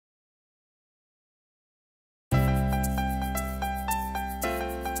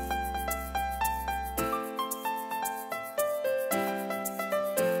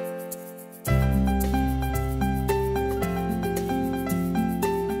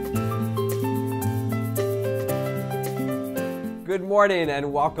Good morning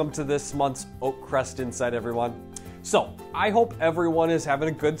and welcome to this month's Oakcrest Insight, everyone. So, I hope everyone is having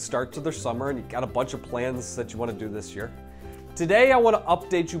a good start to their summer and you got a bunch of plans that you want to do this year. Today, I want to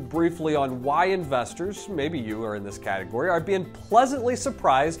update you briefly on why investors, maybe you are in this category, are being pleasantly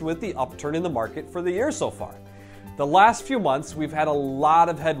surprised with the upturn in the market for the year so far. The last few months, we've had a lot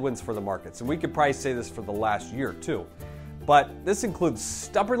of headwinds for the markets, and we could probably say this for the last year too. But this includes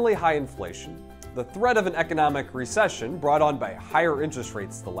stubbornly high inflation, the threat of an economic recession brought on by higher interest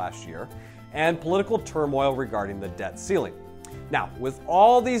rates the last year, and political turmoil regarding the debt ceiling. Now, with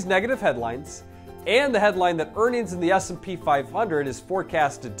all these negative headlines, and the headline that earnings in the S&P 500 is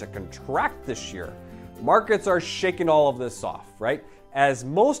forecasted to contract this year, markets are shaking all of this off, right? As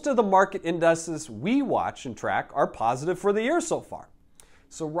most of the market indices we watch and track are positive for the year so far.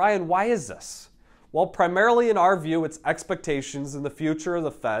 So Ryan, why is this? Well, primarily in our view, it's expectations in the future of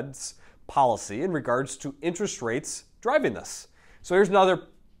the Fed's policy in regards to interest rates driving this. So here's another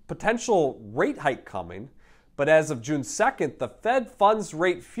potential rate hike coming, but as of June 2nd, the Fed funds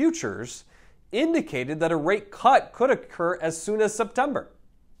rate futures indicated that a rate cut could occur as soon as September.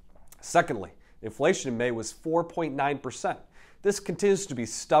 Secondly, inflation in May was 4.9%. This continues to be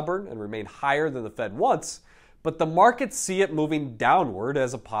stubborn and remain higher than the Fed wants, but the markets see it moving downward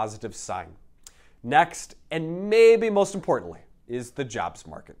as a positive sign. Next, and maybe most importantly, is the jobs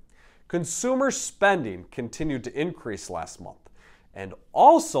market. Consumer spending continued to increase last month. And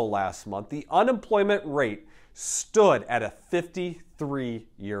also last month, the unemployment rate stood at a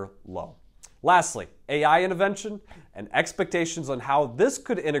 53-year low. Lastly, AI intervention and expectations on how this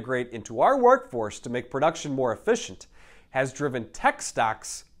could integrate into our workforce to make production more efficient has driven tech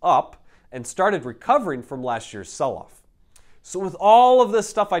stocks up and started recovering from last year's sell-off. So with all of this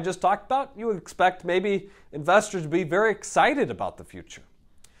stuff I just talked about, you would expect maybe investors to be very excited about the future.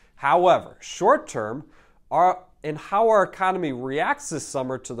 However, short term, and how our economy reacts this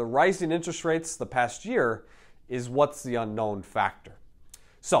summer to the rising interest rates the past year is what's the unknown factor.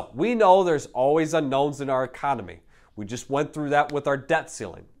 So we know there's always unknowns in our economy. We just went through that with our debt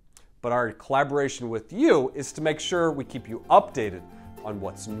ceiling. But our collaboration with you is to make sure we keep you updated on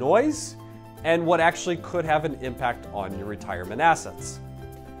what's noise and what actually could have an impact on your retirement assets.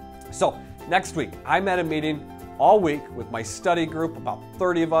 So next week, I'm at a meeting all week with my study group, about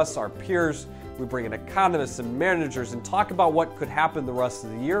 30 of us, our peers. We bring in economists and managers and talk about what could happen the rest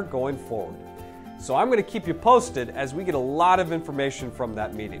of the year going forward. So I'm going to keep you posted as we get a lot of information from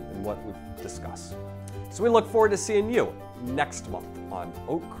that meeting and what we discuss. So we look forward to seeing you next month on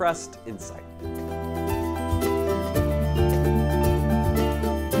Oakcrest Insight.